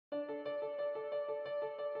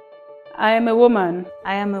I am a woman.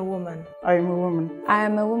 I am a woman. I am a woman. I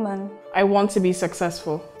am a woman. I want to be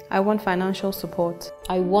successful. I want financial support.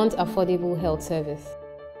 I want affordable health service.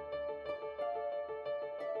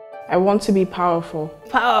 I want to be powerful.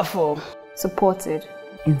 Powerful. Supported.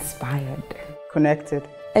 Inspired. Connected.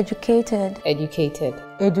 Educated. Educated.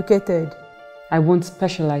 Educated. I want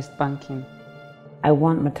specialized banking. I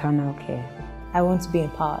want maternal care. I want to be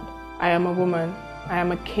empowered. I am a woman. I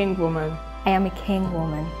am a king woman. I am a king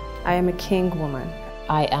woman. I am a king woman.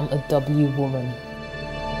 I am a W woman.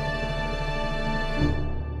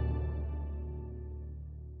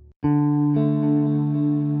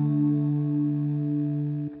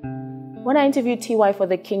 When I interviewed TY for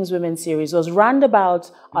the King's Women series, it was round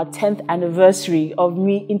about our 10th anniversary of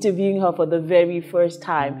me interviewing her for the very first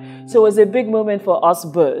time. So it was a big moment for us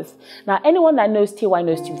both. Now, anyone that knows TY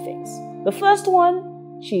knows two things. The first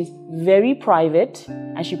one, she's very private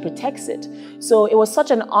and she protects it. So it was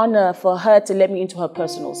such an honor for her to let me into her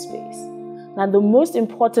personal space. Now, the most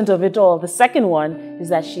important of it all, the second one, is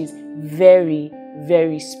that she's very,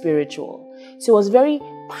 very spiritual. So it was very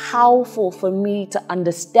powerful for me to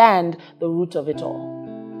understand the root of it all.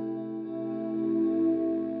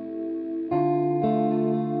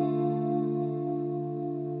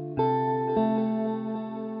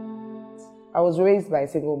 I was raised by a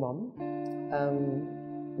single mom.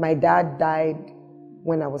 My dad died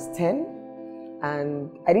when I was 10, and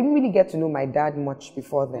I didn't really get to know my dad much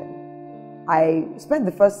before then. I spent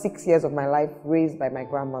the first 6 years of my life raised by my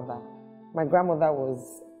grandmother. My grandmother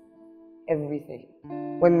was everything.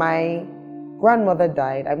 When my grandmother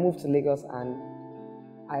died, I moved to Lagos and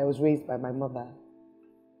I was raised by my mother.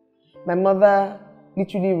 My mother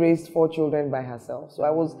literally raised 4 children by herself. So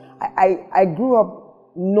I grew up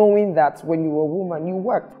knowing that when you were a woman, you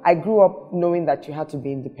worked. I grew up knowing that you had to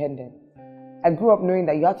be independent. I grew up knowing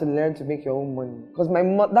that you had to learn to make your own money. Because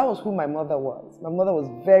that was who my mother was. My mother was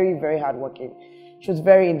very, very hardworking. She was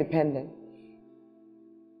very independent.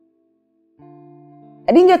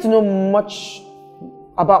 I didn't get to know much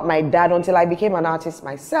about my dad until I became an artist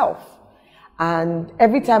myself. And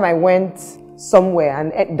every time I went somewhere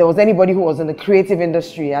and there was anybody who was in the creative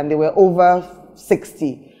industry and they were over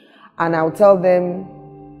 60, and I would tell them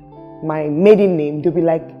my maiden name, they'd be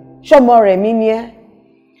like, Shomore Eminie.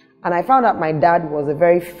 And I found out my dad was a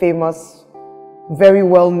very famous, very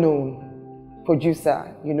well-known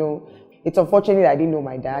producer. You know, it's unfortunate I didn't know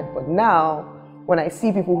my dad, but now when I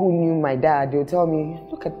see people who knew my dad, they'll tell me,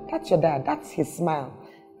 look, that's your dad, that's his smile.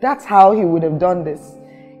 That's how he would have done this,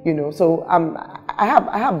 you know. So I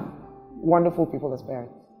have wonderful people as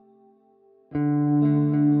parents.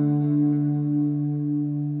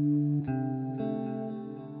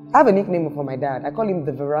 I have a nickname for my dad. I call him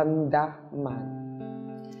the Veranda Man.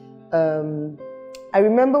 I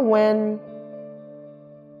remember when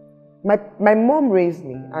my mom raised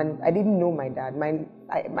me and I didn't know my dad.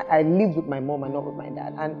 I lived with my mom and not with my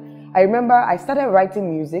dad. And I remember I started writing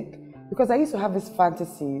music because I used to have these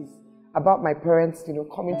fantasies about my parents, you know,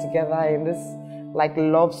 coming together in this like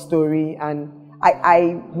love story, and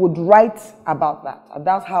I would write about that. And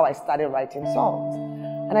that's how I started writing songs.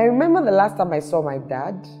 And I remember the last time I saw my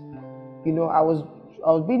dad, you know, I was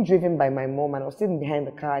being driven by my mom and I was sitting behind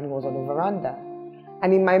the car and he was on the veranda.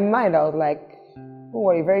 And in my mind, I was like, don't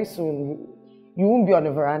worry, very soon you won't be on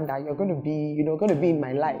the veranda. You're going to be, you know, going to be in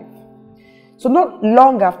my life. So not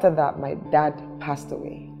long after that, my dad passed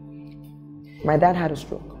away. My dad had a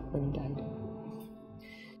stroke when he died.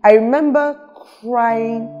 I remember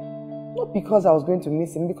crying, not because I was going to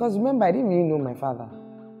miss him, because remember, I didn't really know my father.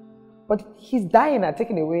 But his dying had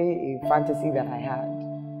taken away a fantasy that I had.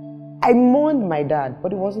 I mourned my dad,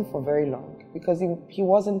 but it wasn't for very long because he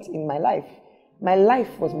wasn't in my life. My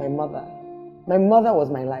life was my mother. My mother was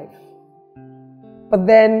my life. But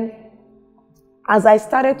then, as I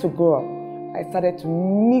started to grow up, I started to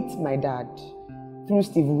meet my dad through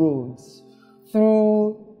Steve Rhodes,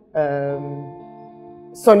 through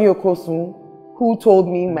Sonny Okosun, who told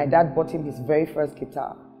me my dad bought him his very first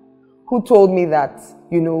guitar, who told me that,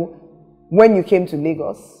 you know, when you came to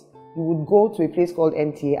Lagos, you would go to a place called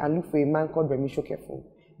NTA and look for a man called Remy Shokefo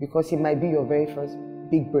because he might be your very first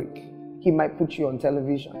big break. He might put you on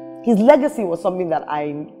television. His legacy was something that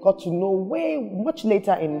I got to know way much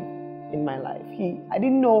later in my life. I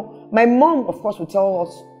didn't know. My mom, of course, would tell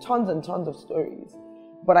us tons and tons of stories,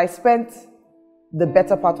 but I spent the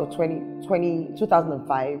better part of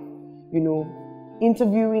 2005, you know,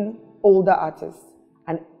 interviewing older artists,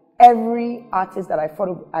 and every artist that I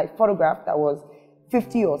photographed that was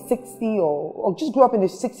 50 or 60 or just grew up in the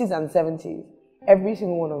 60s and 70s, every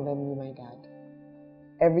single one of them knew my dad.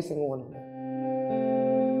 Every single one of them.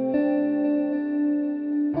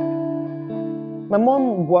 My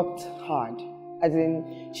mom worked hard. As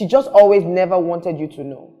in, she just always never wanted you to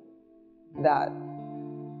know that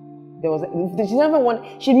there was,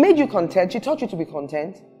 she made you content, she taught you to be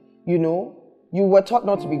content, you know. You were taught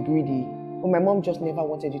not to be greedy, but my mom just never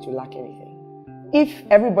wanted you to lack anything. If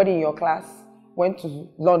everybody in your class went to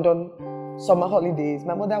London summer holidays,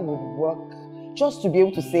 my mother would work just to be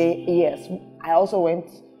able to say, yes, I also went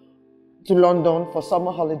to London for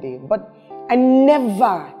summer holiday. But I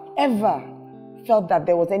never, ever felt that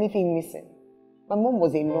there was anything missing. My mom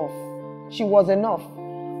was enough. She was enough.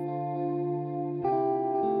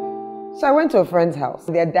 So I went to a friend's house.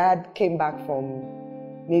 Their dad came back from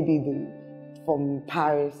from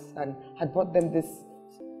Paris and had brought them this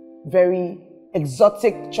very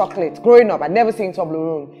exotic chocolate. Growing up, I'd never seen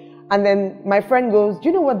Toblerone. And then my friend goes, do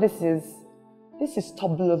you know what this is? This is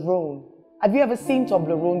Toblerone. Have you ever seen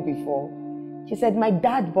Toblerone before? He said, my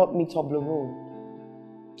dad bought me Toblerone.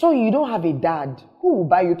 So you don't have a dad. Who will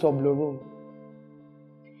buy you Toblerone?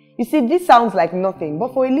 You see, this sounds like nothing,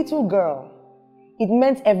 but for a little girl, it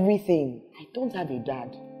meant everything. I don't have a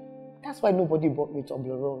dad. That's why nobody bought me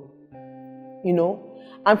Toblerone. You know?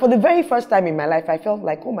 And for the very first time in my life, I felt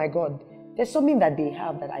like, oh my God, there's something that they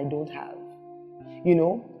have that I don't have. You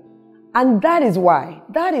know? And that is why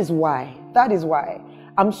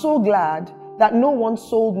I'm so glad that no one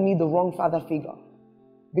sold me the wrong father figure,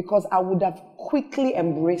 because I would have quickly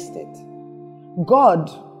embraced it.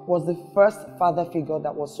 God was the first father figure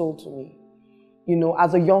that was sold to me. You know,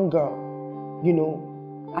 as a young girl, you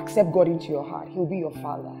know, accept God into your heart. He'll be your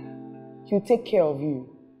father. He'll take care of you.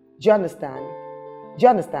 Do you understand? Do you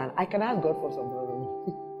understand? I can ask God for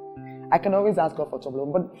Toblerone. I can always ask God for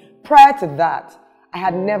Toblerone. But prior to that,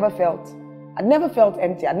 I'd never felt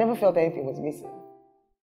empty. I'd never felt anything was missing.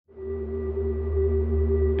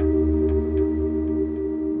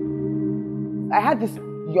 I had this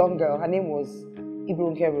young girl. Her name was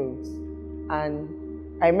Ibronke Rhodes.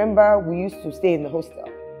 And I remember we used to stay in the hostel.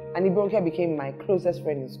 And Ibronke became my closest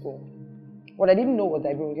friend in school. What I didn't know was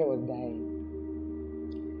that Ibronke was dying.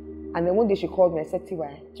 And then one day she called me and said,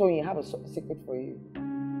 TY, Tony, I have a secret for you.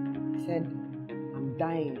 I said, I'm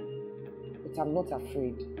dying, but I'm not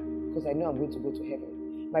afraid because I know I'm going to go to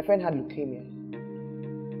heaven. My friend had leukemia.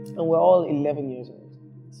 And we're all 11 years old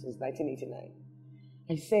since 1989.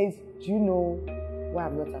 And she says, do you know why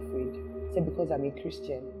I'm not afraid? I said, because I'm a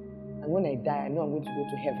Christian. And when I die, I know I'm going to go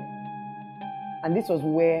to heaven. And this was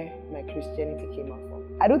where my Christianity came out from.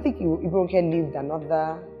 I don't think Ibronke lived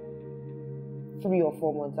another 3 or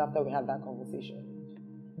 4 months after we had that conversation.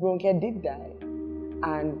 Ibronke did die.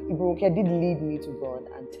 And Ibronke did lead me to God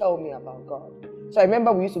and tell me about God. So I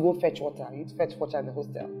remember we used to go fetch water. We used to fetch water in the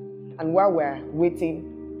hostel. And while we're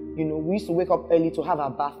waiting, you know, we used to wake up early to have our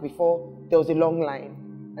bath before there was a long line.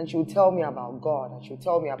 And she would tell me about God and she would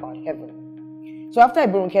tell me about heaven. So after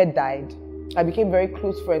Ibronke died, I became very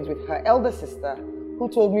close friends with her elder sister, who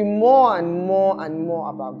told me more and more and more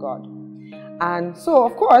about God. And so,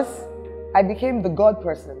 of course, I became the God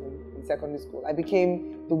person in secondary school. I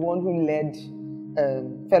became the one who led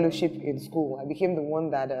fellowship in school. I became the one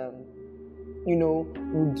that, you know,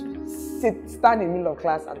 would stand in the middle of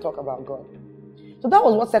class and talk about God. So that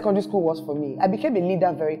was what secondary school was for me. I became a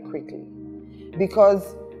leader very quickly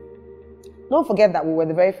because don't forget that we were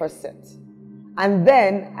the very first set. And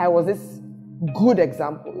then I was this good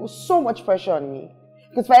example. It was so much pressure on me.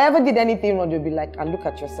 Because if I ever did anything wrong, they'd be like, and look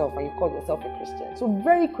at yourself, and you call yourself a Christian. So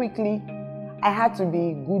very quickly, I had to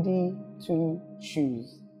be goody two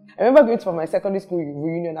shoes. I remember going to my secondary school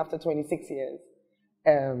reunion after 26 years.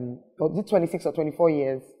 Or 26 or 24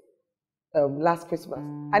 years last Christmas.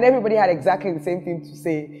 And everybody had exactly the same thing to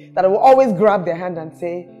say, that I would always grab their hand and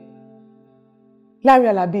say, Larry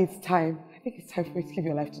Alabi, it's time. I think it's time for you to give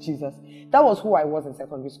your life to Jesus. That was who I was in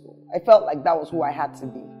secondary school. I felt like that was who I had to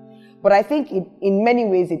be. But I think in many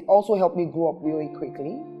ways, it also helped me grow up really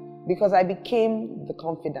quickly because I became the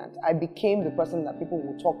confidant. I became the person that people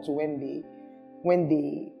would talk to when they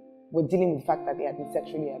were dealing with the fact that they had been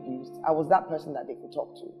sexually abused. I was that person that they could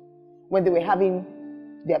talk to. When they were having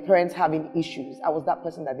their parents having issues, I was that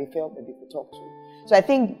person that they felt that they could talk to. So I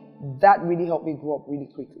think that really helped me grow up really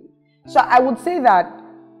quickly. So I would say that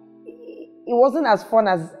it wasn't as fun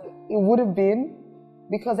as it would have been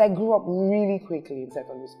because I grew up really quickly in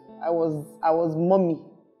secondary school. I was mommy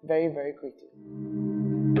very, very quickly.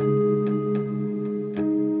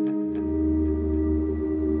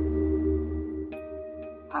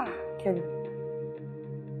 Kemi.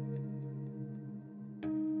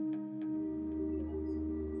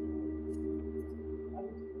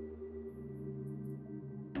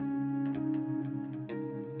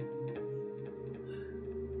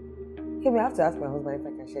 Kemi, I have to ask my husband if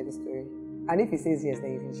I can share this story. And if he says yes,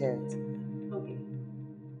 then you can share it. Okay.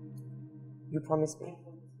 You promise me.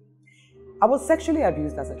 I was sexually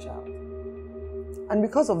abused as a child. And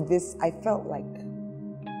because of this, I felt like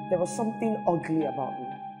there was something ugly about me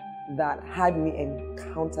that had me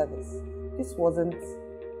encounter this. This wasn't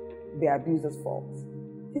the abuser's fault.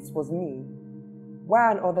 This was me. Why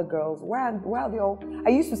aren't other girls? Why are they all? I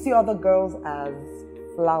used to see other girls as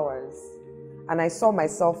flowers, and I saw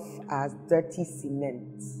myself as dirty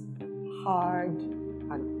cement, hard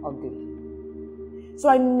and ugly. So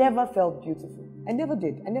I never felt beautiful. I never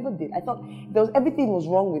did. I thought everything was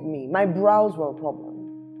wrong with me. My brows were a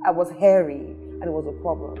problem. I was hairy, and it was a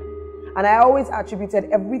problem. And I always attributed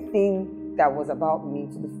everything that was about me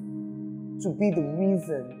to be the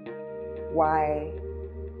reason why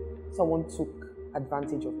someone took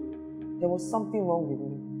advantage of me. There was something wrong with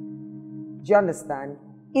me. Do you understand?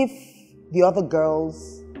 If the other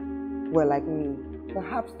girls were like me,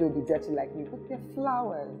 perhaps they'll be dirty like me, but they're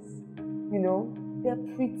flowers. You know, they're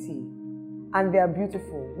pretty and they're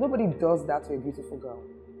beautiful. Nobody does that to a beautiful girl.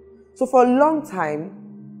 So for a long time,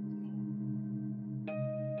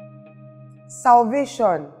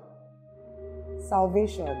 salvation.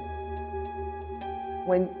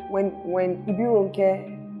 When Ibironke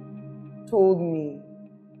told me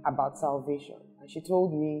about salvation, and she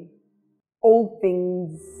told me old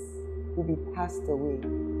things will be passed away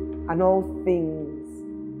and all things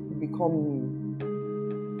will become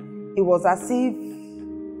new. It was as if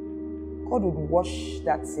God would wash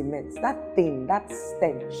that cement, that thing, that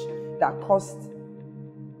stench that caused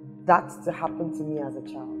that to happen to me as a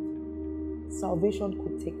child. Salvation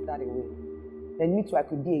could take that away. Then me too, I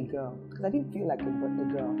could be a girl. Because I didn't feel like a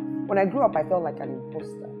girl. When I grew up, I felt like an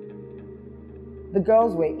imposter. The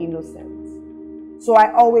girls were innocent. So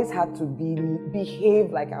I always had to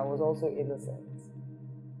behave like I was also innocent.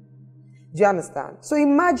 Do you understand? So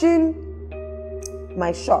imagine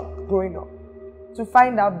my shock growing up to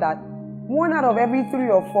find out that 1 out of every 3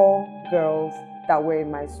 or 4 girls that were in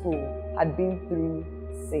my school had been through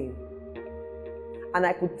the same. And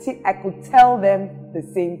I could tell them the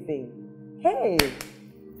same thing. Hey,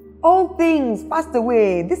 all things passed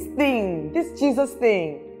away. This thing, this Jesus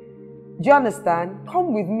thing. Do you understand?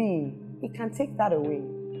 Come with me. It can take that away.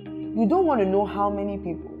 You don't want to know how many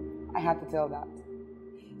people I had to tell that.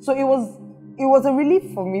 So it was a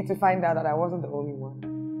relief for me to find out that I wasn't the only one.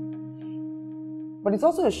 But it's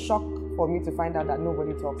also a shock for me to find out that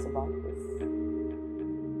nobody talks about this.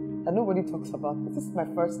 That nobody talks about this. This is my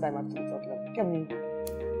first time actually talking about it. Kemi,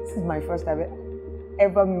 this is my first time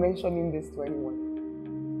ever mentioning this to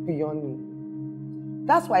anyone beyond me.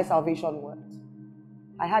 That's why salvation worked.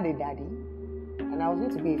 I had a daddy, and I was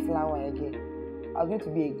going to be a flower again. I was going to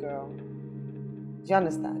be a girl. Do you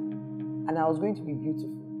understand? And I was going to be beautiful.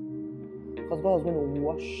 Because God was going to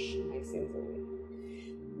wash my sins away.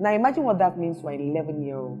 Now imagine what that means to an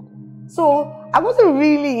 11-year-old. So I wasn't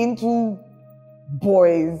really into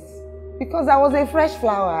boys because I was a fresh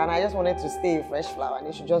flower and I just wanted to stay a fresh flower and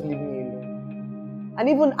they should just leave me alone. And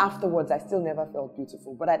even afterwards, I still never felt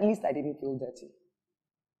beautiful, but at least I didn't feel dirty.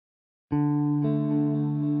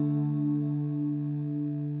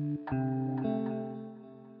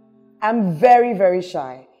 I'm very, very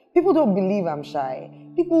shy. People don't believe I'm shy.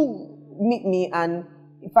 People meet me and,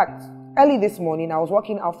 in fact, early this morning, I was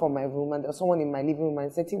walking out from my room and there was someone in my living room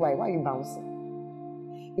and said, TY, why are you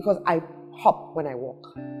bouncing? Because I hop when I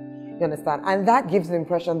walk. You understand? And that gives the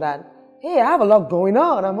impression that, hey, I have a lot going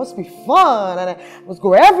on. I must be fun and I must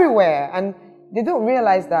go everywhere. And they don't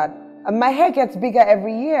realize that my hair gets bigger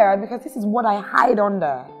every year because this is what I hide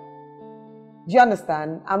under. Do you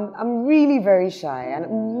understand? I'm really very shy and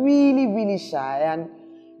I'm really, really shy and,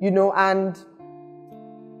 you know,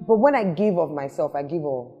 but when I give of myself, I give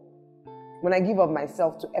all. When I give of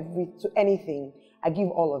myself to anything, I give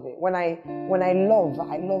all of it. When I love,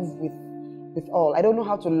 I love with all. I don't know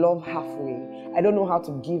how to love halfway. I don't know how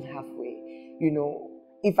to give halfway. You know,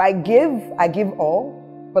 if I give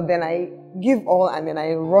all, but then I give all and then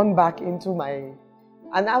I run back into my...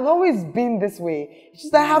 And I've always been this way. It's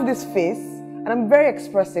just I have this face and I'm very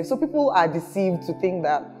expressive. So people are deceived to think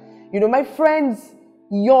that, you know, my friends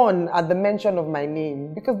yawn at the mention of my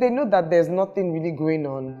name because they know that there's nothing really going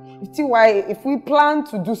on. If we plan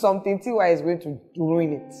to do something, TY is going to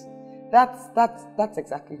ruin it. That's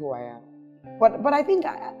exactly who I am. But I think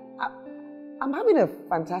I'm having a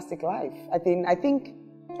fantastic life. I think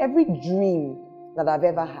every dream that I've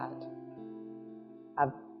ever had,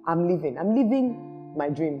 I'm living. I'm living my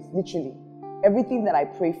dreams, literally. Everything that I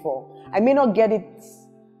pray for. I may not get it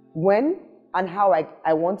when and how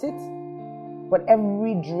I want it, but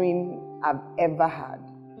every dream I've ever had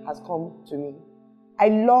has come to me. I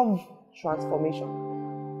love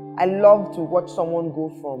transformation. I love to watch someone go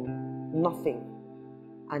from nothing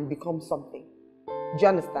and become something. Do you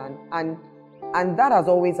understand? And that has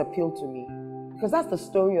always appealed to me because that's the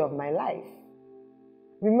story of my life.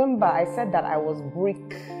 Remember, I said that I was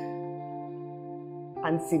brick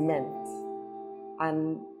and cement,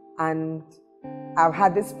 and I've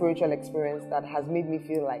had this spiritual experience that has made me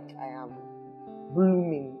feel like I am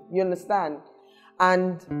blooming. You understand?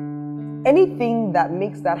 And anything that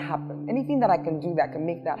makes that happen, anything that I can do that can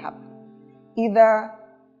make that happen, either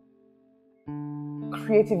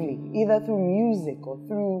creatively, either through music or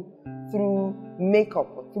through makeup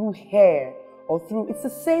or through hair or through, it's the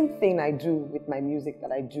same thing I do with my music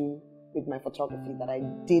that I do with my photography, that I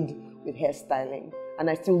did with hairstyling, and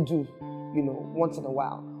I still do, you know, once in a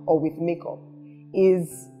while, or with makeup,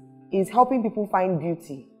 is helping people find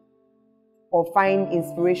beauty or find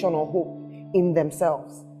inspiration or hope in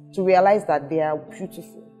themselves, to realize that they are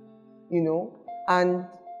beautiful, you know. And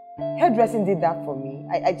hairdressing did that for me.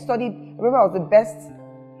 I remember I was the best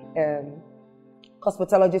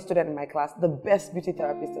cosmetology student in my class, the best beauty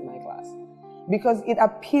therapist in my class, because it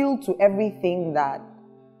appealed to everything that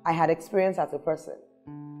I had experienced as a person.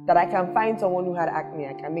 That I can find someone who had acne,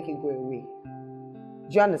 I can make it go away.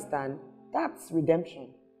 Do you understand? That's redemption.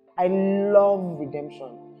 I love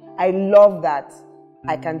redemption. I love that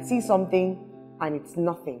I can see something and it's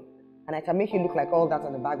nothing, and I can make it look like all that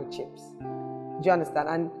on a bag of chips. Do you understand?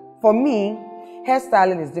 And for me,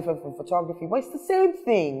 hairstyling is different from photography, but it's the same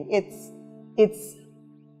thing. It's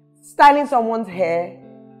styling someone's hair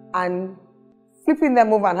and flipping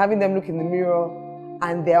them over and having them look in the mirror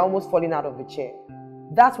and they're almost falling out of the chair.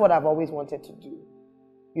 That's what I've always wanted to do.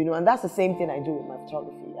 You know, and that's the same thing I do with my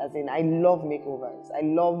photography. As in, I love makeovers. I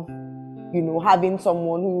love, you know, having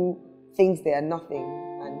someone who thinks they are nothing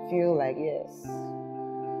and feel like, yes.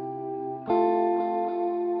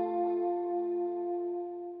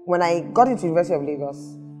 When I got into University of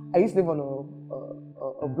Lagos, I used to live on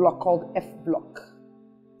a block called F Block.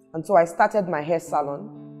 And so I started my hair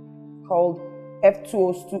salon called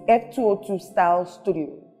F202 Style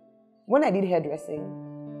Studio. When I did hairdressing,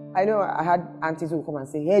 I know I had aunties who would come and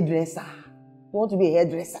say, hairdresser, you want to be a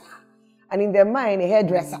hairdresser. And in their mind, a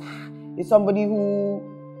hairdresser is somebody who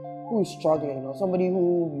is struggling, or somebody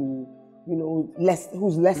who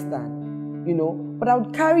who's less than, you know. But I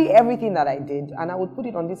would carry everything that I did and I would put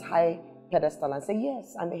it on this high pedestal and say,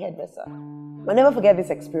 yes, I'm a hairdresser. I'll never forget this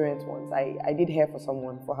experience once. I did hair for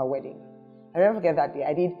someone for her wedding. I'll never forget that day.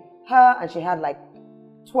 I did her and she had like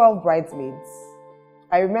 12 bridesmaids.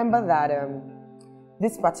 I remember that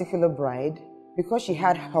this particular bride, because she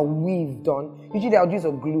had her weave done, usually I would use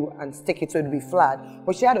a glue and stick it so it would be flat,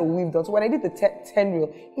 but she had a weave done. So when I did the 10 reel,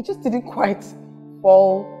 it just didn't quite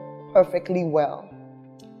fall perfectly well.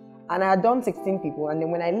 And I had done 16 people, and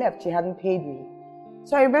then when I left, she hadn't paid me.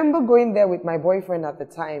 So I remember going there with my boyfriend at the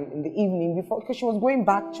time in the evening before, because she was going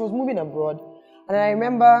back, she was moving abroad. And I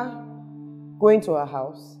remember going to her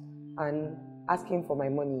house and asking for my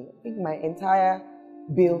money. I think my entire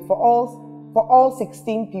bill for all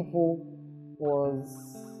 16 people was,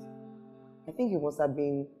 I think it must have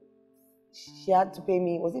been, she had to pay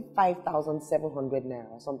me, was it 5,700 naira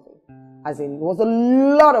or something? As in, it was a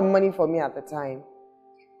lot of money for me at the time.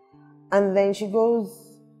 And then she goes,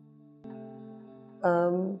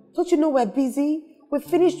 don't you know we're busy? We're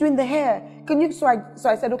finished doing the hair. Can you? So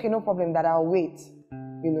I said, okay, no problem, that I'll wait,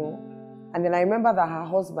 you know. And then I remember that her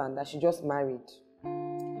husband, that she just married,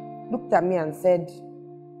 looked at me and said,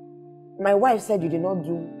 my wife said you did not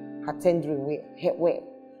do her tendering well,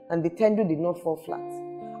 and the tendering did not fall flat,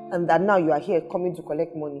 and that now you are here coming to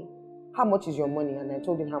collect money. How much is your money? And I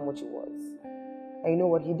told him how much it was. And you know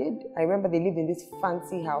what he did? I remember they lived in this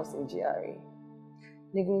fancy house in GRA.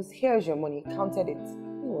 And he goes, here's your money. He counted it.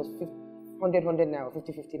 It was 100 naira,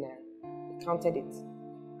 50 naira. He counted it.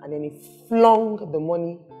 And then he flung the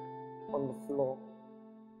money on the floor.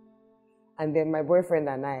 And then my boyfriend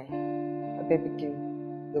and I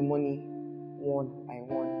picking the money one by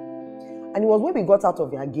one. And it was when we got out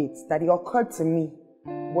of their gates that it occurred to me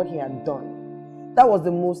what he had done. That was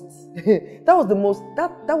the most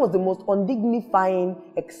undignifying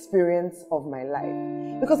experience of my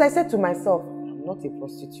life. Because I said to myself, I'm not a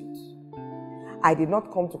prostitute. I did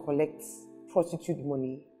not come to collect prostitute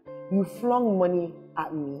money. You flung money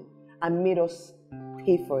at me and made us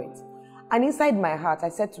pay for it. And inside my heart, I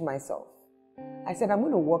said to myself, I'm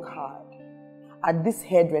going to work hard at this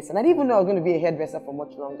hairdresser. And I didn't even know I was going to be a hairdresser for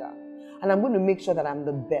much longer. And I'm going to make sure that I'm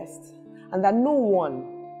the best. And that no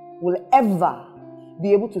one will ever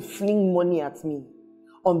be able to fling money at me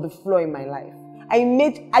on the floor in my life.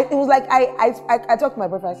 It was like I talked to my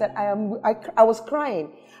boyfriend. I said, I was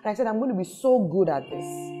crying. And I said, I'm going to be so good at this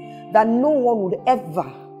that no one would ever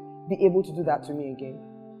be able to do that to me again.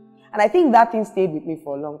 And I think that thing stayed with me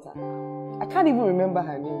for a long time. I can't even remember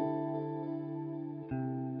her name.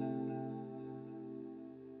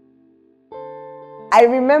 I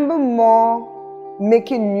remember more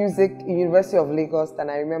making music in University of Lagos than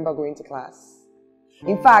I remember going to class.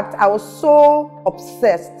 In fact, I was so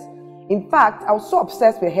obsessed. I was so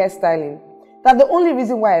obsessed with hairstyling that the only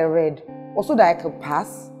reason why I read was so that I could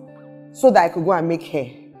pass, so that I could go and make hair.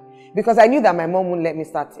 Because I knew that my mom wouldn't let me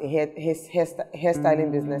start a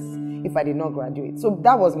hairstyling business if I did not graduate. So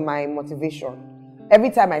that was my motivation. Every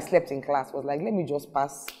time I slept in class was like, let me just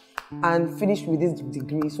pass and finish with this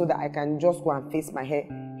degree so that I can just go and face my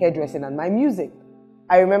hairdressing and my music.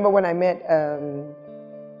 I remember when I met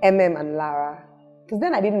and Lara, because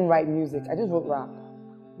then I didn't write music, I just wrote rap.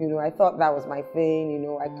 You know, I thought that was my thing. You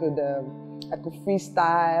know, I could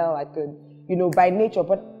freestyle, I could, you know, by nature.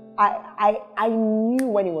 But I knew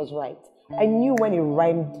when it was right. I knew when it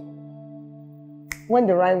rhymed, when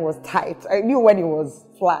the rhyme was tight. I knew when it was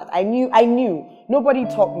flat. I knew. Nobody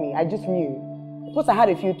taught me. I just knew. Of course, I had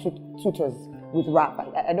a few tutors with rap.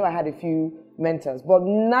 I know I had a few mentors, but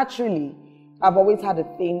naturally, I've always had a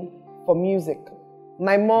thing for music.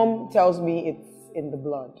 My mom tells me it's in the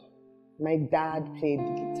blood. My dad played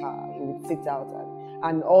the guitar. He would sit out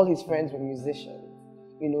and all his friends were musicians.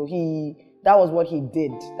 You know, that was what he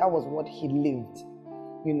did. That was what he lived,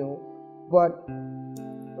 you know. But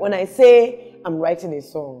when I say I'm writing a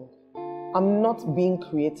song, I'm not being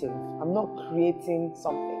creative. I'm not creating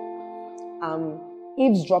something. I'm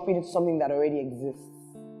eavesdropping into something that already exists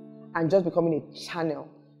and just becoming a channel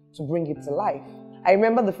to bring it to life. I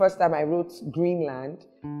remember the first time I wrote Greenland.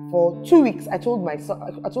 For 2 weeks, I told my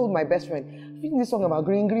best friend, I'm reading this song about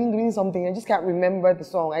green something. I just can't remember the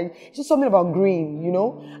song. It's just something about green, you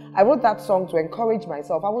know. I wrote that song to encourage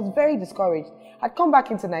myself. I was very discouraged. I'd come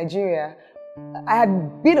back into Nigeria. I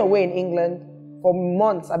had been away in England for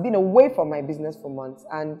months. I'd been away from my business for months.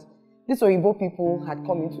 And these Oyibo people had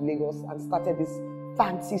come into Lagos and started this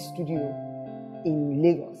fancy studio in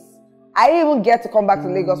Lagos. I didn't even get to come back to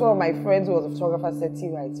Lagos. One of my friends who was a photographer said,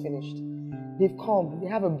 TY, it's finished. They've come, they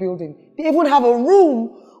have a building. They even have a room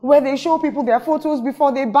where they show people their photos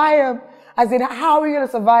before they buy them. I said, how are we going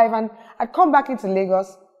to survive? And I'd come back into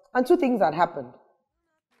Lagos and two things had happened.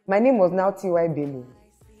 My name was now TY Bello.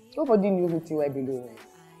 Nobody knew who TY Bello was.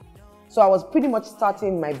 So I was pretty much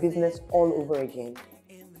starting my business all over again.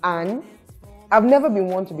 And I've never been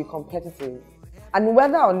one to be competitive. And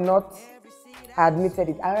whether or not I admitted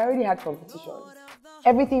it, I already had competition.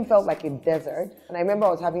 Everything felt like a desert. And I remember I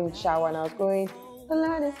was having a shower and I was going, the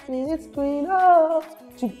land is green, it's green, oh,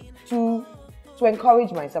 to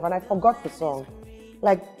encourage myself. And I forgot the song.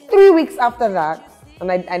 Like 3 weeks after that,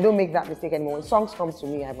 and I don't make that mistake anymore. When songs come to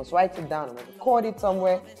me, I must write it down, I must record it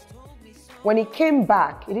somewhere. When it came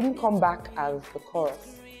back, it didn't come back as the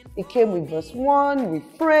chorus. It came with verse 1,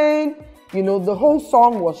 refrain. You know, the whole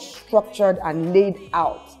song was structured and laid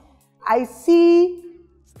out. I see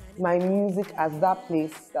my music as that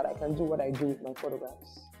place that I can do what I do with my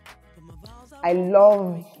photographs. I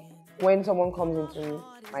love when someone comes into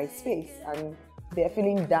my space and they're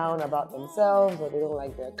feeling down about themselves, or they don't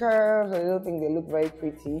like their curves, or they don't think they look very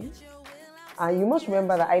pretty. And you must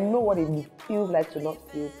remember that I know what it feels like to not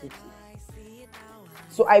feel pretty.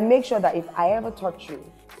 So I make sure that if I ever touch you,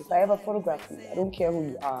 if I ever photograph you, I don't care who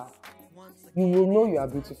you are, you will know you are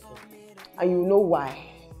beautiful. And you will know why.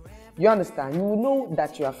 You understand? You will know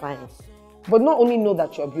that you are fine. But not only know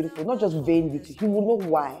that you are beautiful, not just vain beauty, you will know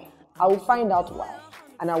why. I will find out why.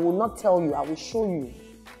 And I will not tell you, I will show you.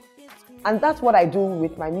 And that's what I do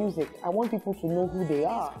with my music. I want people to know who they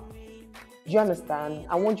are. Do you understand?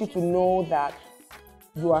 I want you to know that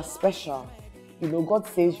you are special. You know, God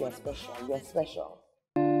says you are special. You are special.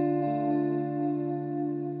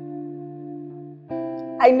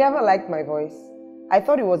 I never liked my voice. I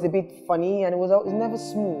thought it was a bit funny and it was never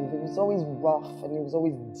smooth. It was always rough and it was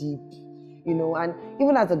always deep, you know. And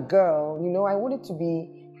even as a girl, you know, I wanted to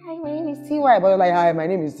be, hi, my name is TY, but I was like, hi, my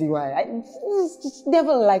name is TY. I just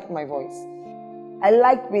never liked my voice. I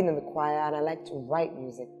liked being in the choir and I liked to write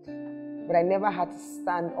music, but I never had to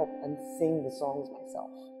stand up and sing the songs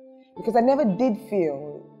myself because I never did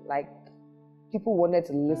feel like people wanted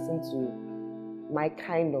to listen to my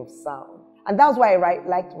kind of sound. And that's why I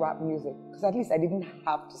liked rap music, because at least I didn't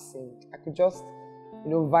have to sing. I could just, you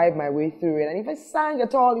know, vibe my way through it. And if I sang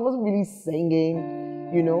at all, it wasn't really singing,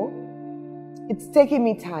 you know. It's taking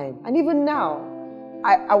me time. And even now,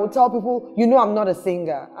 I would tell people, you know, I'm not a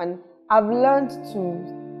singer. And I've learned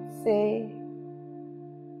to say,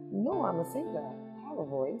 No, I'm a singer. I have a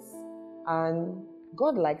voice. And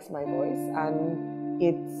God likes my voice. And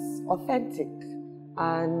it's authentic.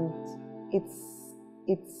 And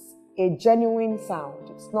it's a genuine sound.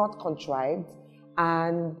 It's not contrived.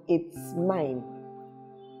 And it's mine.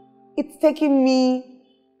 It's taken me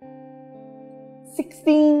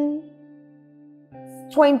 16,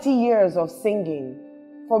 20 years of singing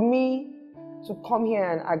for me to come here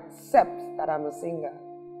and accept that I'm a singer.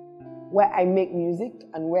 Where I make music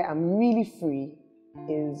and where I'm really free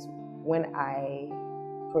is when I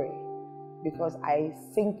pray. Because I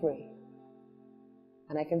sing pray.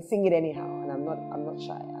 And I can sing it anyhow, and I'm not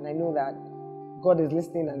shy. And I know that God is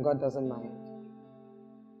listening and God doesn't mind.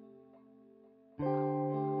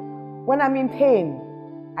 When I'm in pain,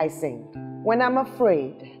 I sing. When I'm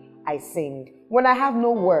afraid, I sing. When I have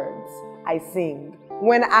no words, I sing.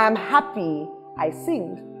 When I'm happy, I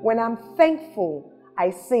sing. When I'm thankful, I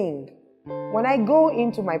sing. When I go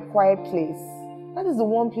into my quiet place, that is the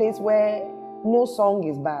one place where no song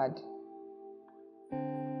is bad.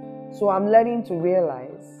 So I'm learning to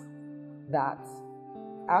realize that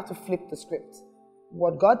I have to flip the script.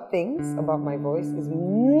 What God thinks about my voice is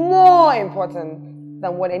more important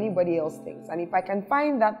than what anybody else thinks. And if I can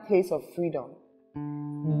find that place of freedom,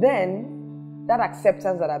 then that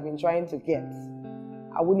acceptance that I've been trying to get,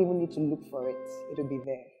 I wouldn't even need to look for it. It'll be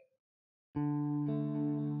there.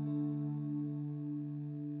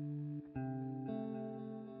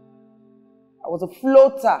 I was a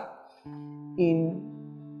floater in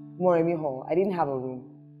Moremi Hall. I didn't have a room.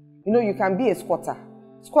 You know, you can be a squatter.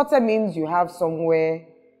 Squatter means you have somewhere,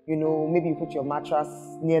 you know, maybe you put your mattress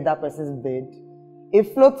near that person's bed. A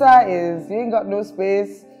floater is, you ain't got no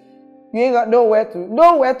space, you ain't got nowhere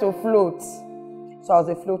to float. So I was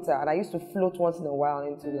a floater, and I used to float once in a while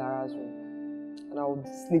into Lara's room. And I would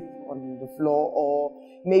sleep on the floor, or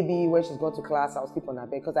maybe when she's gone to class, I would sleep on her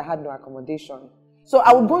bed because I had no accommodation. So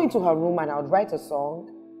I would go into her room and I would write a song,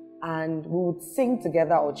 and we would sing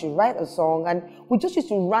together, or she'd write a song, and we just used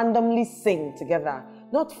to randomly sing together,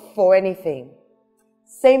 not for anything.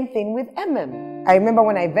 Same thing with I remember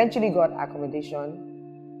when I eventually got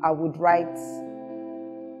accommodation, I would write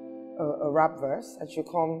a rap verse, and she'd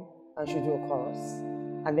come and she'd do a chorus.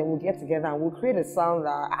 And then we'll get together and we'll create a sound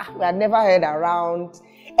that we had never heard around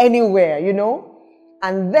anywhere, you know?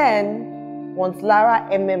 And then, once Lara,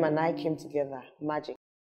 and I came together, magic.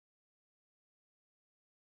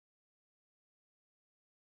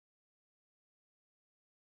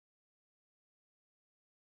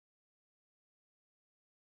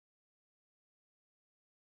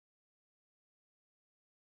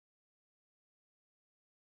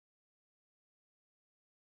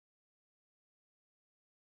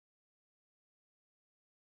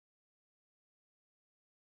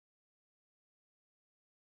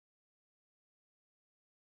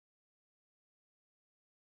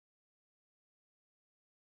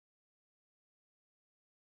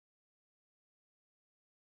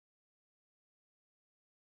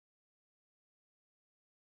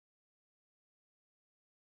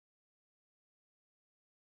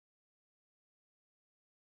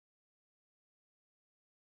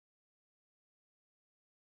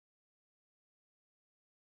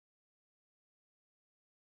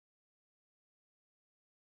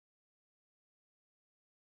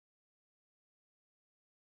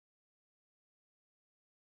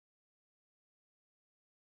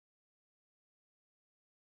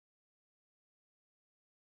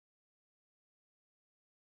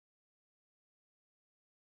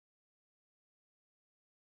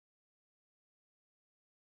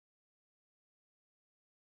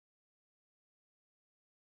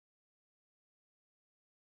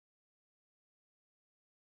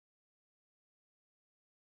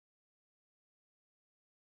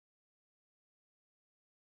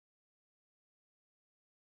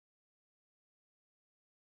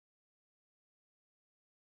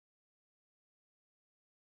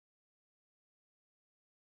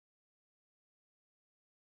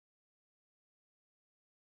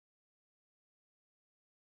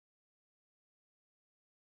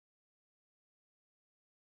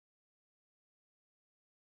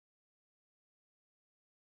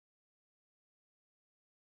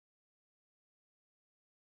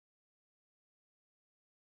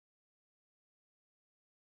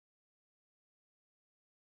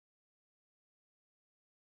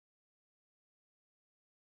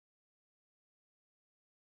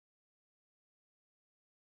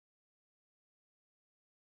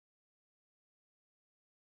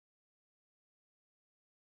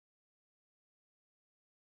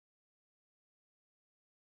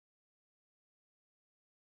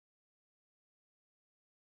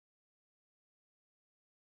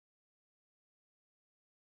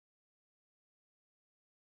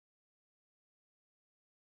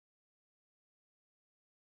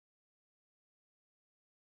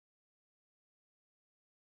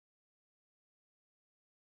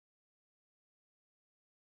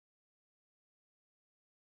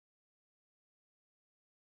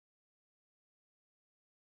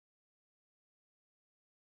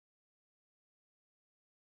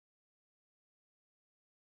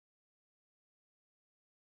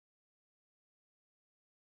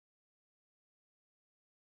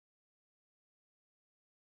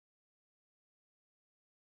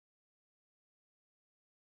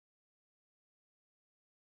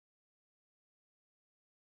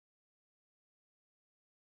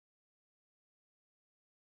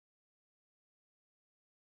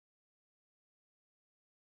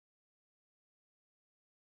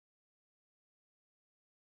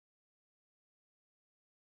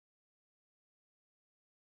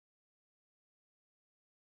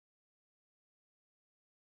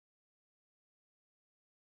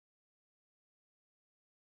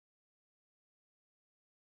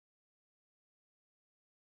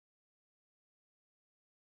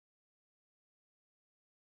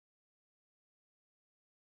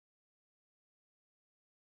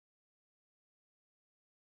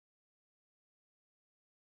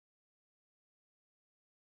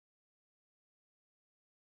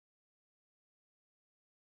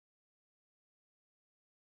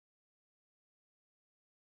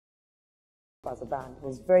 as a band. It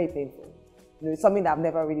was very painful. You know, it's something that I've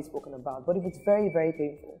never really spoken about, but it was very, very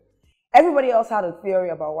painful. Everybody else had a theory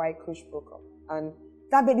about why Kush broke up, and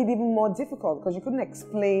that made it even more difficult because you couldn't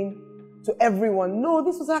explain to everyone, no,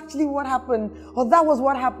 this was actually what happened, or that was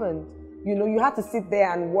what happened. You know, you had to sit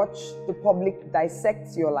there and watch the public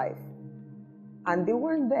dissect your life. And they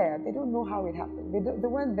weren't there. They don't know how it happened. They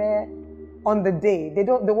weren't there on the day. They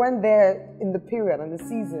weren't there in the period, on the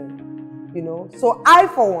season, you know. So I,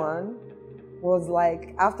 for one, was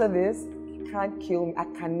like, after this, you can't kill me. I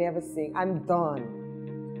can never sing. I'm done.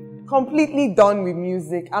 Completely done with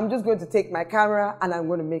music. I'm just going to take my camera and I'm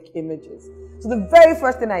going to make images. So the very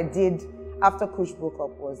first thing I did after Kush broke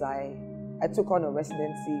up was I took on a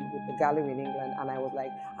residency with the gallery in England, and I was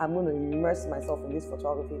like, I'm going to immerse myself in this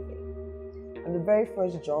photography thing. And the very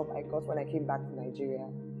first job I got when I came back to Nigeria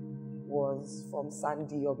was from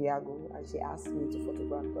Sandy Obiago, and she asked me to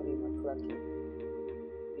photograph Donny McCracken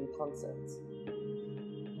in concert.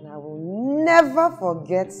 And I will never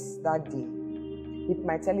forget that day. With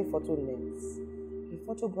my telephoto lens, I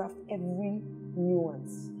photographed every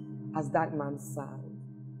nuance as that man sang.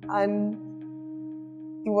 And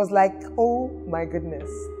it was like, oh my goodness,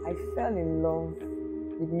 I fell in love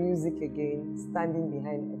with music again, standing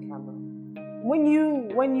behind a camera. When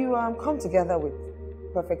you come together with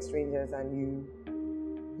perfect strangers and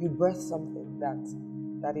you birth something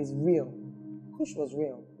that is real. Kush was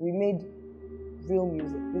real. We made real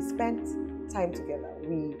music. We spent time together.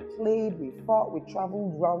 We played, we fought, we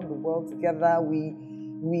traveled around the world together. We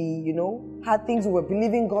you know, had things we were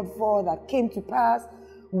believing God for that came to pass.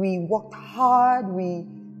 We worked hard. We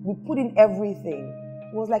put in everything.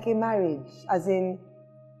 It was like a marriage, as in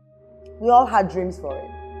we all had dreams for it.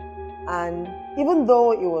 And even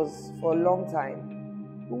though it was for a long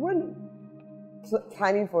time, we weren't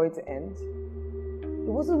planning for it to end.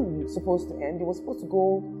 It wasn't supposed to end. It was supposed to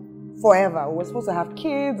go forever. We were supposed to have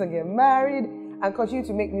kids and get married and continue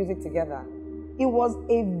to make music together. It was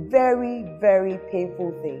a very, very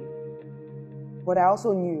painful thing. But I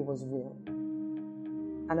also knew it was real.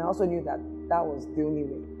 And I also knew that that was the only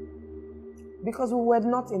way. Because we were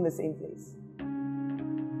not in the same place.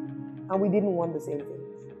 And we didn't want the same things.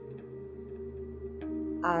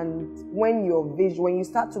 And when you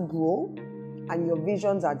start to grow and your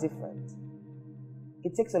visions are different,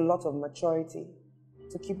 it takes a lot of maturity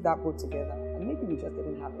to keep that both together. And maybe we just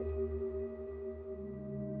didn't have it.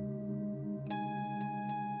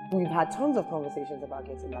 We've had tons of conversations about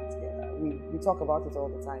getting back together. We talk about it all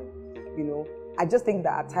the time. You know, I just think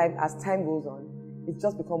that as time goes on, it's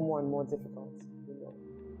just become more and more difficult. You know,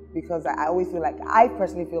 because I always feel like, I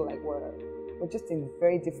personally feel like we're just in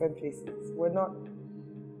very different places. We're not,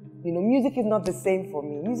 you know, music is not the same for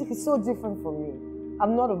me. Music is so different for me. I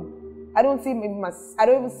don't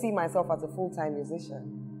even see myself as a full-time musician.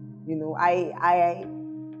 You know,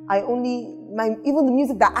 even the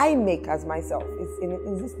music that I make as myself is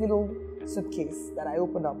in this little suitcase that I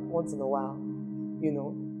open up once in a while, you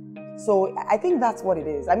know. So I think that's what it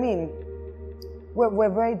is. I mean, we're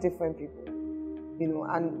very different people, you know,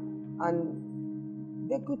 and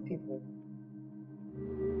they're good people.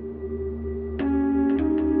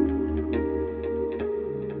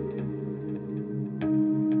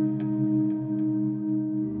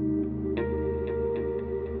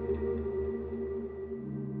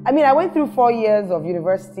 I mean, I went through 4 years of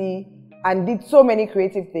university and did so many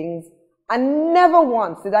creative things, and never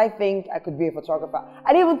once did I think I could be a photographer.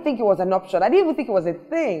 I didn't even think it was an option. I didn't even think it was a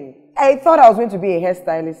thing. I thought I was going to be a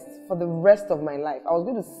hairstylist for the rest of my life. I was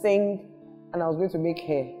going to sing and I was going to make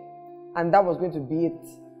hair, and that was going to be it.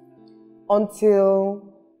 Until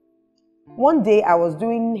one day I was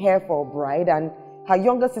doing hair for a bride, and her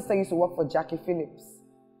younger sister used to work for Jackie Phillips,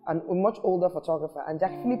 a much older photographer, and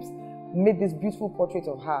Jackie Phillips made this beautiful portrait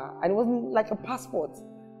of her, and it wasn't like a passport.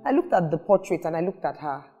 I looked at the portrait and I looked at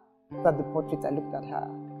her. Looked at the portrait, I looked at her.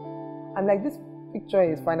 I'm like, this picture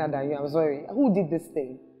is finer than you, I'm sorry. Who did this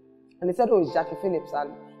thing? And they said, oh, it's Jackie Phillips,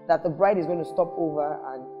 and that the bride is going to stop over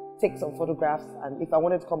and take some photographs, and if I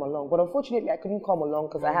wanted to come along. But unfortunately, I couldn't come along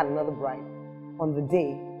because I had another bride on the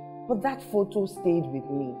day. But that photo stayed with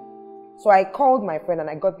me. So I called my friend and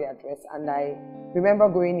I got the address, and I remember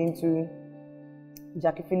going into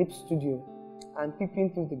Jackie Phillips' studio and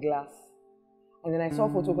peeping through the glass. And then I saw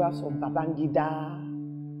photographs of Babangida,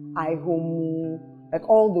 Aihomu, like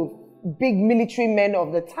all the big military men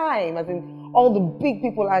of the time, as in all the big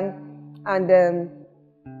people. And I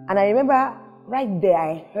remember right there,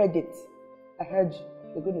 I heard it. I heard,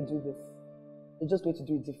 they're going to do this. They're just going to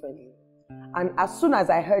do it differently. And as soon as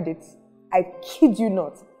I heard it, I kid you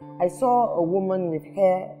not, I saw a woman with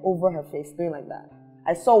hair over her face doing like that.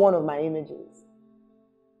 I saw one of my images.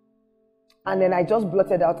 And then I just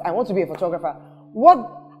blurted out, I want to be a photographer.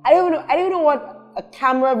 What? I don't even know what a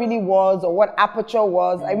camera really was or what aperture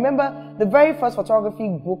was. I remember the very first photography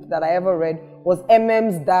book that I ever read was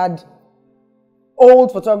MM's dad,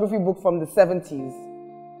 old photography book from the 70s.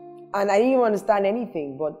 And I didn't even understand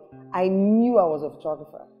anything, but I knew I was a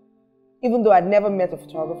photographer. Even though I'd never met a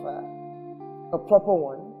photographer, a proper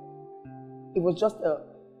one. It was just a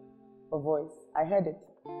voice. I heard it.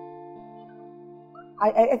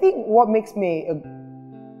 I think what makes me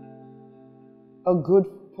a good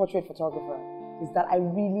portrait photographer is that I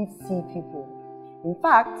really see people. In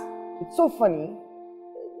fact, it's so funny.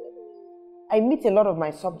 I meet a lot of my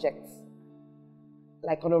subjects,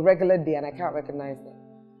 like on a regular day, and I can't recognize them.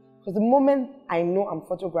 Because the moment I know I'm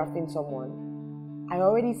photographing someone, I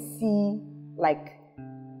already see like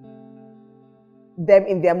them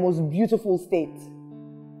in their most beautiful state.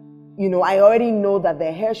 You know, I already know that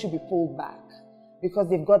their hair should be pulled back because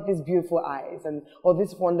they've got these beautiful eyes or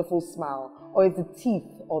this wonderful smile, or it's the teeth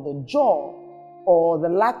or the jaw or the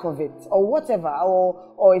lack of it or whatever,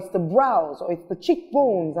 or it's the brows or it's the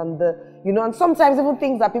cheekbones and and sometimes even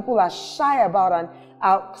things that people are shy about and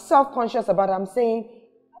are self-conscious about. I'm saying,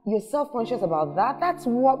 you're self-conscious about that? That's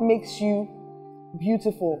what makes you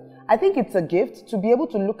beautiful. I think it's a gift to be able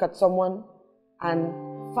to look at someone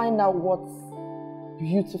and find out what's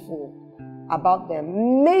beautiful about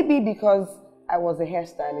them. Maybe because I was a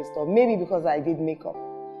hairstylist, or maybe because I did makeup.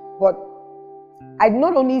 But I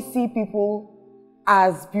not only see people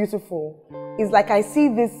as beautiful, it's like I see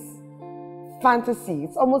this fantasy.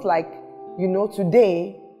 It's almost like,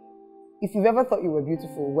 today, if you've ever thought you were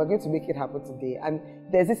beautiful, we're going to make it happen today. And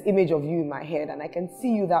there's this image of you in my head, and I can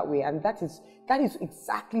see you that way. And that is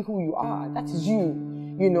exactly who you are. That is you,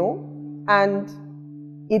 And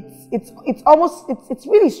it's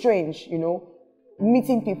really strange,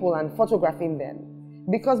 meeting people and photographing them.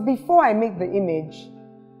 Because before I make the image,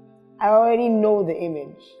 I already know the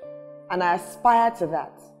image. And I aspire to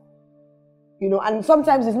that. And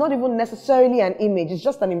sometimes it's not even necessarily an image, it's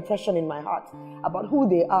just an impression in my heart about who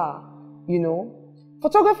they are.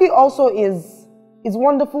 Photography also is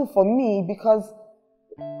wonderful for me because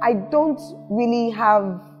I don't really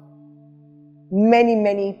have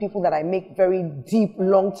many people that I make very deep,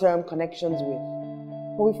 long-term connections with.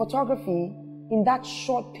 But with photography, in that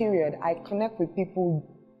short period, I connect with people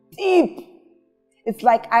deep. It's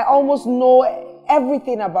like I almost know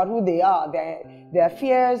everything about who they are, their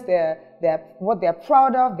fears, what they're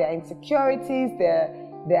proud of, their insecurities,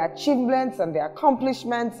 their achievements and their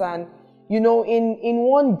accomplishments. And in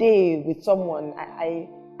one day with someone, I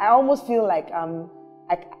almost feel like I'm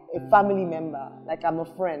like a family member, like I'm a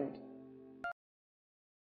friend.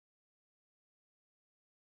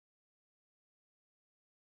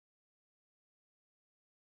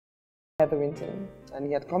 Hetherington, and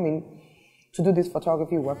he had come in to do this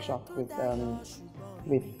photography workshop with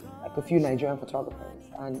like a few Nigerian photographers.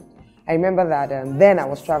 And I remember that then I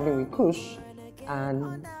was traveling with Kush,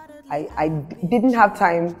 and I didn't have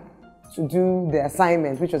time to do the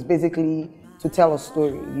assignment, which was basically to tell a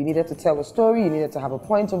story. You needed to tell a story, you needed to have a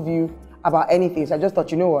point of view about anything. So I just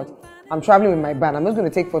thought, you know what, I'm traveling with my band, I'm just going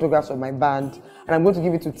to take photographs of my band and I'm going to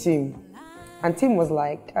give it to Tim. And Tim was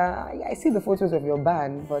like, I see the photos of your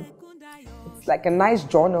band, but it's like a nice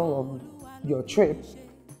journal of your trip,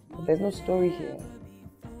 but there's no story here.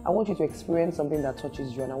 I want you to experience something that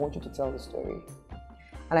touches you, and I want you to tell the story.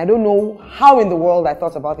 And I don't know how in the world I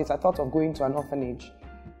thought about this. I thought of going to an orphanage,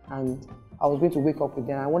 and I was going to wake up with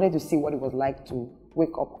them. I wanted to see what it was like to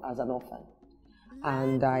wake up as an orphan.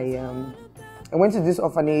 And I went to this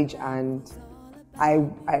orphanage, and I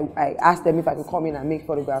asked them if I could come in and make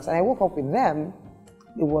photographs. And I woke up with them.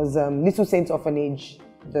 It was Little Saints Orphanage,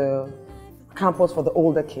 the campus for the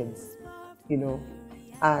older kids,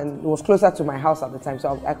 and it was closer to my house at the time,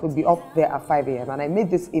 so I could be up there at 5 a.m. And I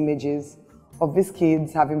made these images of these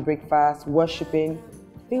kids having breakfast, worshiping.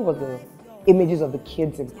 I think it was the images of the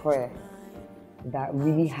kids in prayer that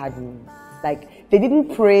really had me. Like, they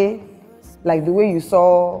didn't pray like the way you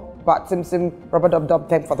saw Bart Simpson, rubber dub dub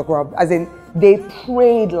time for the grub. As in, they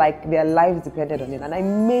prayed like their lives depended on it. And I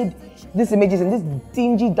made these images in this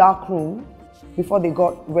dingy, dark room before they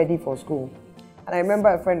got ready for school. And I remember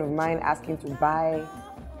a friend of mine asking to buy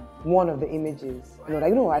one of the images. And I was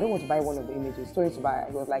like, no, I don't want to buy one of the images. So to buy.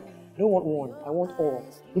 I was like, I don't want one, I want all.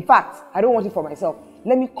 In fact, I don't want it for myself.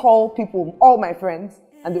 Let me call people, all my friends,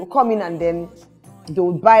 and they'll come in and then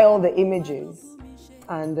they'll buy all the images.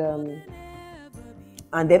 And then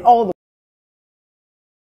all the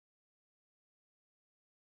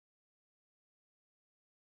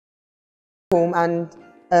home and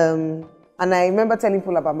I remember telling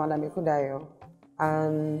people about Madame Ekudayo,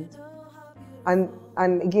 and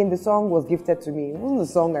And again, the song was gifted to me. It wasn't the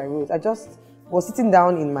song I wrote. I just was sitting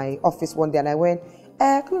down in my office one day and I went,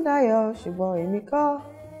 Ekunayo, Shibo, Emiko,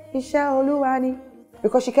 Isha Oluwani.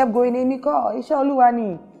 Because she kept going, Emiko, Isha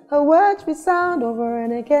Oluwani. Her words resound over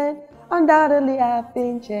and again. Undoubtedly, I've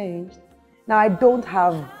been changed. Now, I don't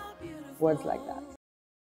have words like that.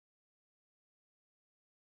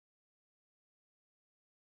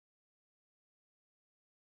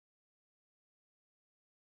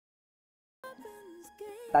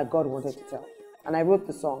 That God wanted to tell. And I wrote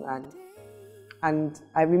the song, and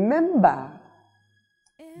I remember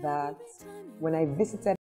that when I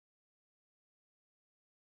visited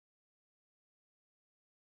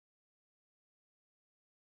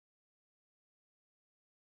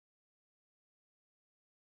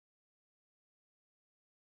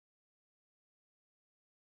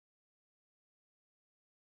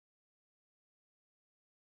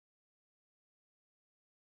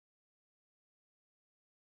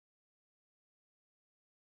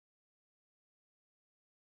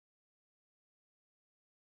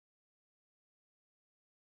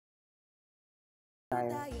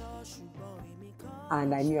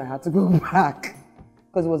and I knew I had to go back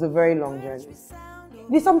because it was a very long journey.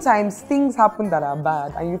 Sometimes things happen that are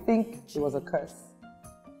bad and you think it was a curse.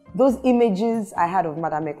 Those images I had of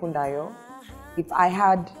Madame Ekundayo, if I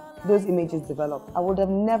had those images developed, I would have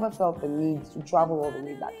never felt the need to travel all the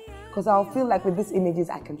way back because I'll feel like with these images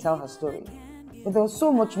I can tell her story. But there was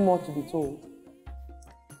so much more to be told.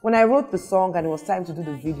 When I wrote the song and it was time to do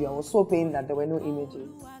the video, I was so pained that there were no images.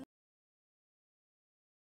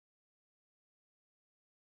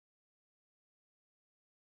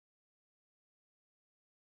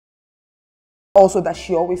 Also that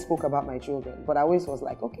she always spoke about my children, but I always was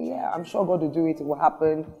like, okay, yeah, I'm sure God will do it, it will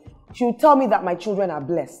happen. She would tell me that my children are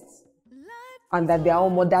blessed and that they are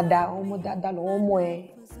omo dada, no omo eh.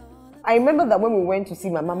 I remember that when we went to see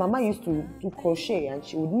Mama used to do crochet and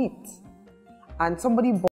she would knit. And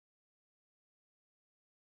somebody bought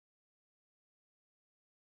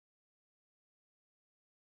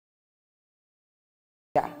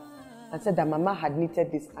and said that Mama had knitted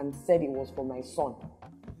this and said it was for my son.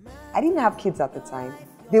 I didn't have kids at the time.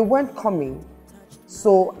 They weren't coming.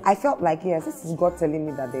 So I felt like, yes, this is God telling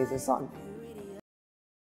me that there is a son.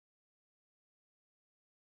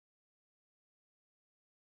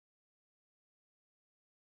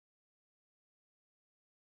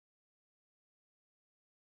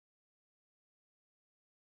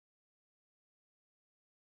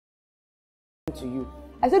 To you.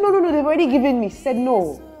 I said, no, they've already given me. She said,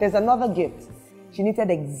 no, there's another gift. She knitted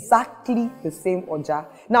exactly the same oja.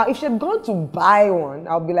 Now, if she had gone to buy one,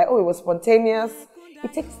 I'll be like, oh, it was spontaneous.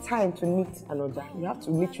 It takes time to knit an oja. You have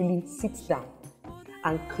to literally sit down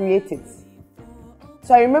and create it.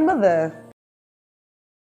 So I remember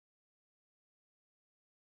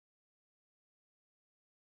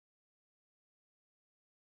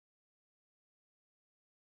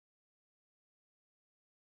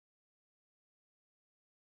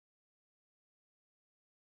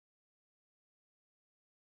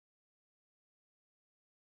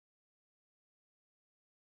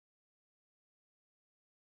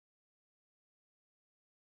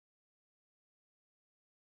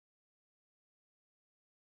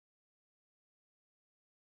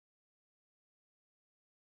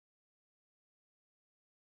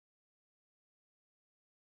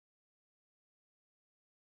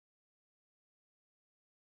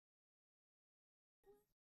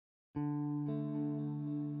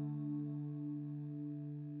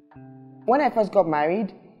when I first got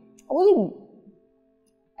married,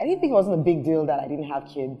 I didn't think it wasn't a big deal that I didn't have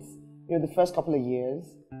kids, the first couple of years,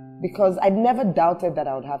 because I'd never doubted that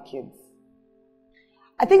I would have kids.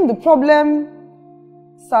 I think the problem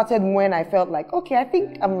started when I felt like, okay, I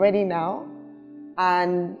think I'm ready now.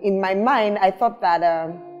 And in my mind, I thought that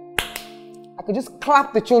I could just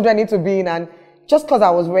clap the children into being, and just because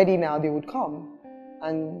I was ready now, they would come.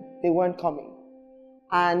 And they weren't coming.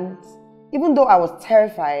 And even though I was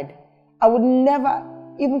terrified, I would never,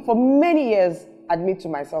 even for many years, admit to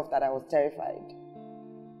myself that I was terrified.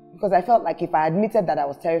 Because I felt like if I admitted that I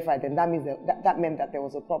was terrified, then that meant that there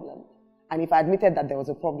was a problem. And if I admitted that there was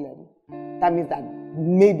a problem, that means that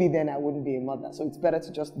maybe then I wouldn't be a mother. So it's better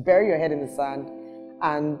to just bury your head in the sand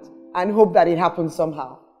and hope that it happens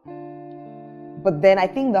somehow. But then I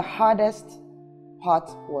think the hardest part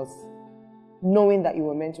was knowing that you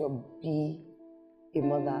were meant to be a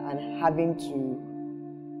mother and having to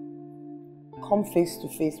come face to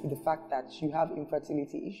face with the fact that you have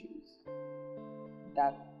infertility issues.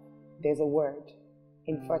 That there's a word,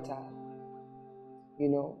 infertile,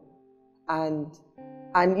 And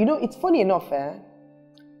it's funny enough,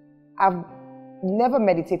 never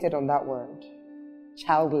meditated on that word,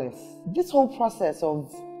 childless. This whole process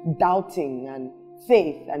of doubting and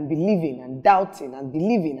faith and believing and doubting and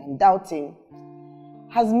believing and doubting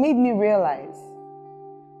has made me realize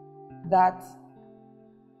that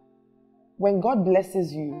when God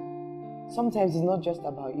blesses you, sometimes it's not just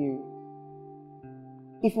about you.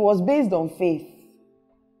 If it was based on faith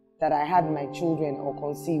that I had my children or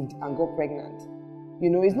conceived and got pregnant,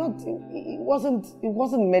 it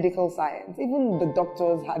wasn't medical science. Even the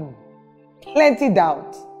doctors had plenty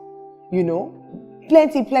doubt,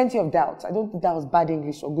 plenty of doubt. I don't think that was bad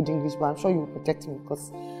English or good English, but I'm sure you will protect me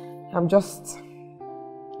because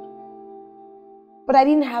but I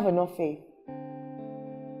didn't have enough faith.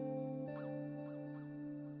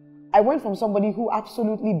 I went from somebody who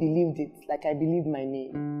absolutely believed it, like I believed my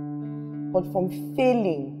name. But from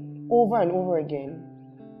failing over and over again,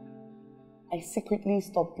 I secretly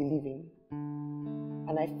stopped believing.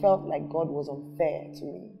 And I felt like God was unfair to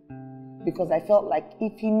me. Because I felt like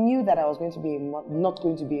if He knew that I was going to be not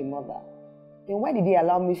going to be a mother, then why did He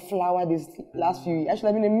allow me flower these last few years? I should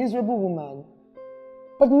have been a miserable woman.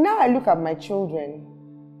 But now I look at my children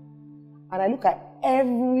and I look at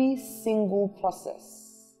every single process.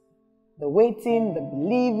 The waiting, the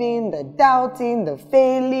believing, the doubting, the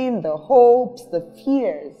failing, the hopes, the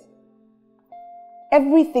fears.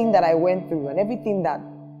 Everything that I went through and everything that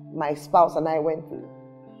my spouse and I went through,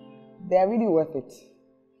 they are really worth it.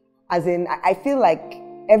 As in, I feel like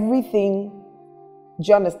everything, do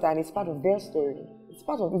you understand, is part of their story. It's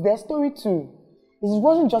part of their story too. It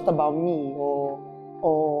wasn't just about me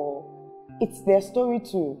or it's their story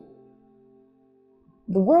too.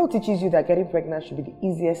 The world teaches you that getting pregnant should be the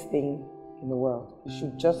easiest thing in the world. You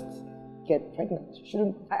should just get pregnant. You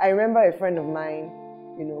shouldn't. I remember a friend of mine,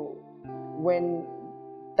 when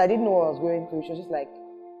I didn't know what I was going through, she was just like,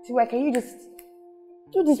 "TY, can you just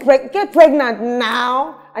do this? Get pregnant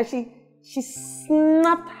now!" And she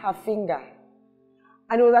snapped her finger,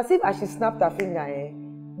 and it was as if as she snapped her finger,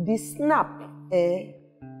 the snap, it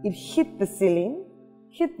hit the ceiling,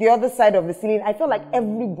 hit the other side of the ceiling. I felt like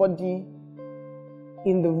everybody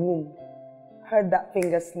in the room heard that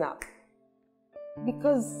finger snap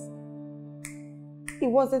because it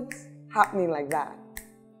wasn't happening like that.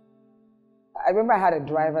 I remember I had a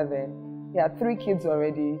driver then. He had 3 kids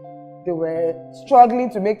already. They were struggling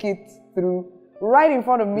to make it through. Right in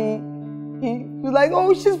front of me, he was like,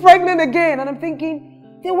 "Oh, she's pregnant again." And I'm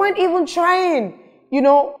thinking, they weren't even trying.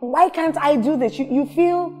 Why can't I do this? You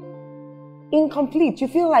feel incomplete. You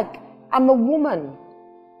feel like I'm a woman.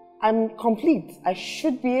 I'm complete. I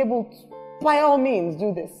should be able to, by all means,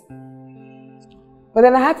 do this. But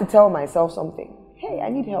then I had to tell myself something. Hey, I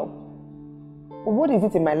need help. But what is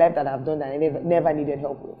it in my life that I've done that I never needed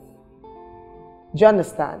help with? Do you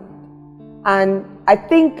understand? And I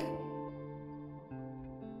think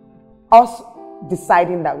us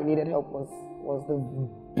deciding that we needed help was the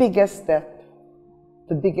biggest step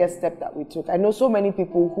that we took. I know so many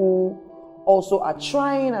people who also are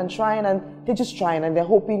trying and they're just trying and they're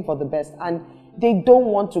hoping for the best and they don't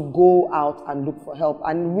want to go out and look for help.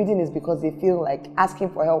 And the reason is because they feel like asking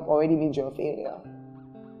for help already means you're a failure.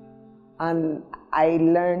 And I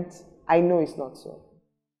know it's not so.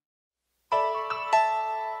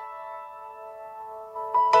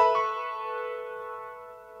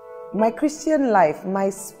 My Christian life, my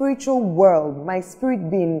spiritual world, my spirit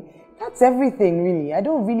being, that's everything really. I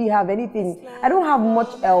don't really have anything, I don't have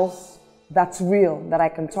much else that's real that I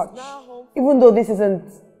can touch. Even though this isn't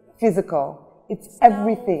physical, it's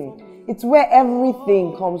everything. It's where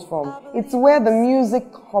everything comes from. It's where the music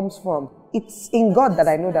comes from. It's in God that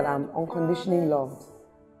I know that I'm unconditionally loved.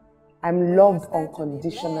 I'm loved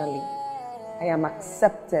unconditionally. I am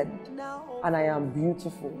accepted and I am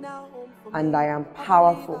beautiful and I am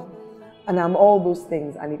powerful and I'm all those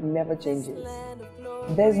things and it never changes.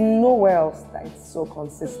 There's nowhere else that is so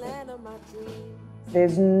consistent.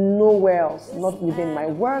 There's nowhere else, not within my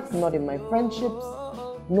work, not in my friendships,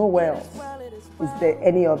 nowhere else is there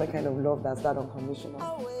any other kind of love that's that unconditional.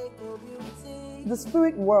 The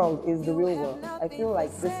spirit world is the real world. I feel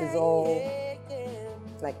like this is all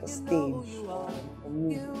like a stage or a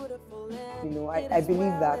movie. I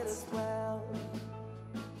believe that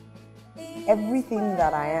everything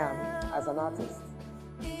that I am as an artist,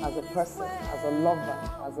 as a person, as a lover,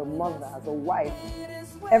 as a mother, as a wife,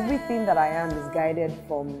 everything that I am is guided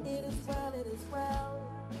from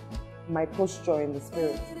my posture in the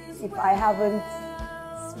spirit. If I haven't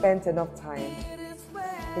spent enough time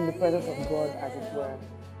in the presence of God, as it were,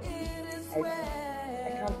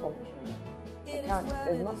 I can't function. I can't.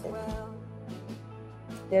 There's nothing.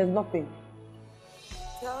 There's nothing.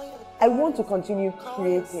 I want to continue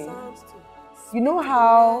creating You know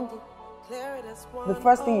how the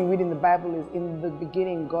first thing you read in the Bible is, in the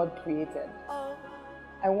beginning, God created.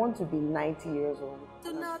 I want to be 90 years old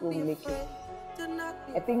and still make it.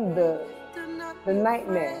 I think the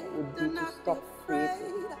nightmare would be to stop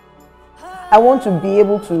creating. I want to be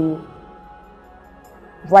able to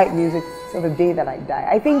write music till the day that I die.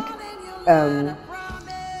 I think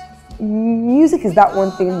music is that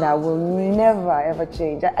one thing that will never ever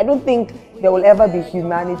change. I don't think there will ever be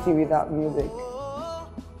humanity without music.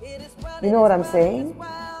 You know what I'm saying?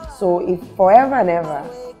 So if forever and ever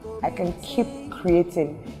I can keep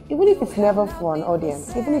creating, even if it's never for an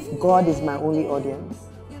audience, even if God is my only audience,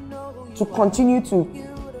 to continue to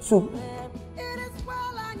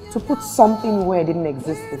put something where it didn't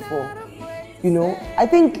exist before. You know, I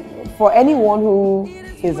think for anyone who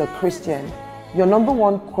is a Christian, your number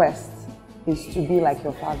one quest is to be like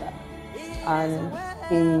your Father. And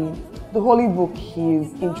in the Holy Book, he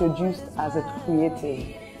is introduced as a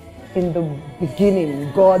creator. In the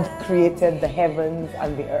beginning, God created the heavens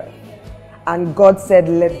and the earth. And God said,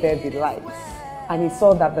 let there be light. And he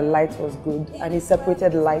saw that the light was good, and he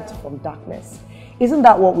separated light from darkness. Isn't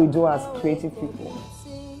that what we do as creative people?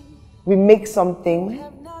 We make something,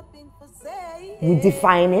 we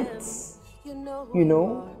define it, you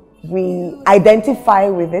know, we identify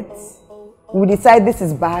with it, we decide this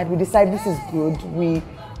is bad, we decide this is good, we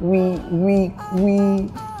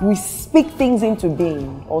speak things into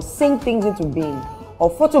being, or sing things into being, or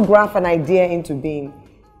photograph an idea into being.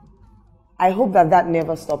 I hope that that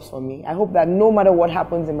never stops for me. I hope that no matter what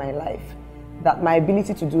happens in my life, that my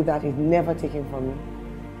ability to do that is never taken from me.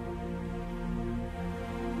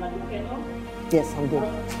 Yes, I'm good.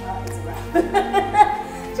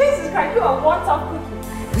 Jesus Christ, you are one tough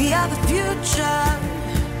cookie. We are the future.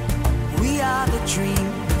 We are the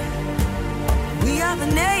dream. We are the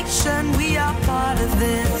nation. We are part of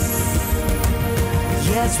this.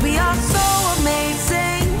 Yes, we are so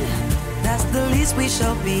amazing. That's the least we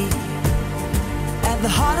shall be. At the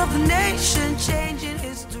heart of the nation, changing.